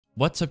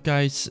What's up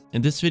guys,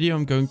 in this video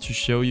I'm going to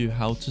show you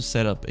how to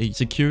set up a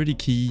security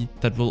key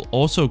that will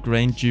also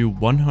grant you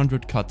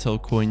 100 cartel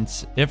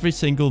coins every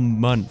single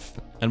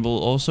month and will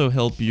also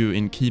help you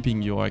in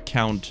keeping your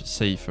account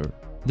safer.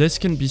 This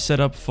can be set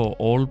up for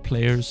all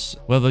players,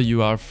 whether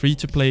you are free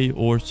to play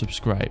or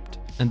subscribed.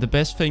 And the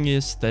best thing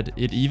is that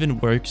it even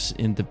works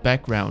in the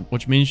background,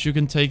 which means you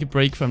can take a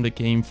break from the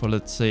game for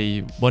let's say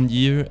 1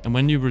 year, and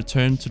when you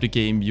return to the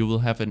game you will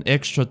have an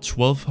extra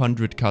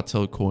 1200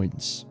 cartel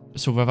coins.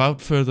 So without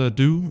further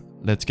ado,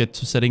 let's get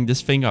to setting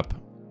this thing up.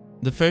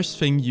 The first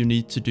thing you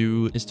need to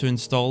do is to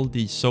install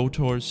the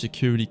SWTOR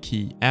Security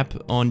Key app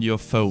on your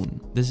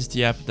phone. This is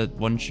the app that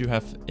once you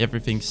have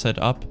everything set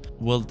up,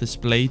 will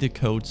display the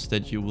codes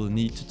that you will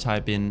need to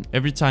type in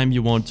every time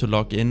you want to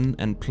log in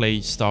and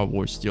play Star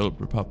Wars: The Old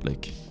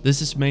Republic.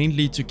 This is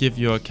mainly to give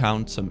your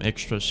account some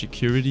extra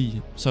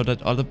security so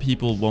that other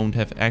people won't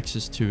have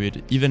access to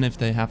it even if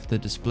they have the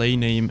display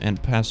name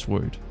and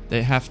password.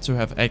 They have to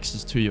have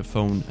access to your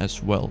phone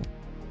as well.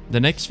 The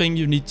next thing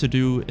you need to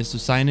do is to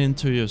sign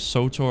into your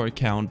SWTOR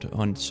account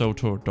on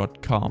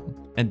SWTOR.com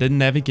and then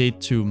navigate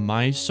to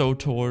My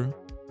SWTOR,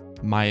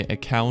 My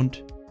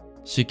Account,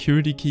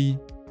 Security Key,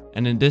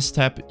 and in this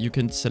tab you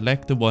can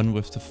select the one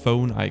with the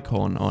phone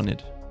icon on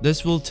it.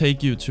 This will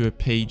take you to a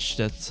page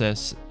that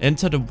says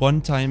enter the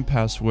one-time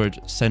password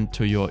sent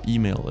to your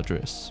email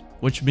address,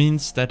 which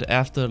means that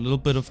after a little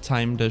bit of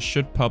time there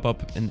should pop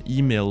up an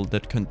email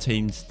that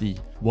contains the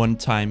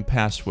one-time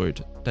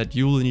password that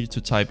you will need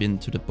to type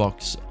into the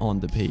box on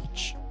the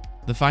page.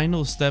 The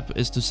final step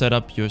is to set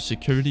up your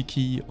security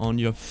key on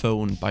your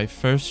phone by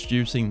first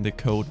using the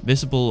code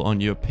visible on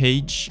your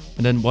page,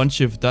 and then once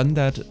you've done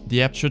that,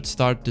 the app should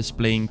start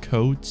displaying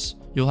codes.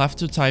 You'll have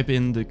to type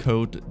in the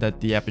code that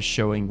the app is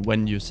showing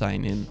when you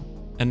sign in.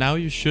 And now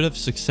you should have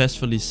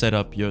successfully set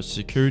up your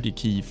security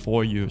key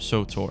for your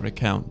SWTOR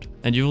account.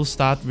 And you will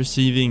start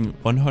receiving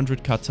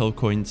 100 cartel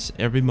coins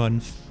every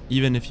month,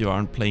 even if you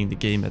aren't playing the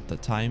game at the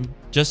time.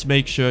 Just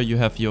make sure you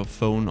have your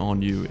phone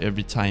on you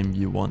every time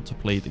you want to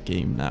play the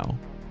game now.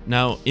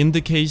 Now, in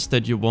the case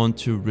that you want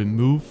to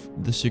remove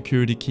the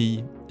security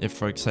key, if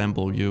for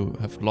example you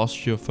have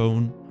lost your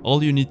phone,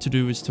 all you need to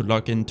do is to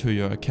log into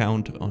your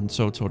account on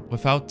SWTOR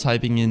without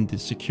typing in the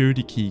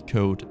security key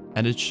code,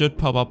 and it should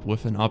pop up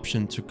with an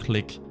option to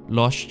click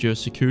Lost your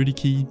security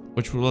key,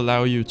 which will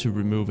allow you to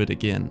remove it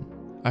again.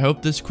 I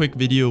hope this quick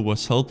video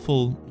was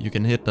helpful. You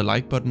can hit the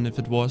like button if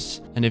it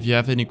was, and if you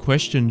have any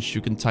questions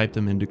you can type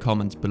them in the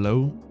comments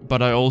below.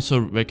 But I also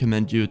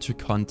recommend you to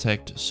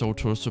contact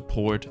SWTOR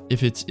support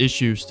if it's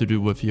issues to do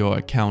with your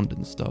account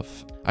and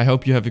stuff. I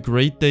hope you have a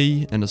great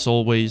day, and as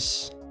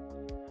always,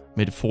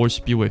 may the force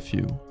be with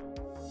you.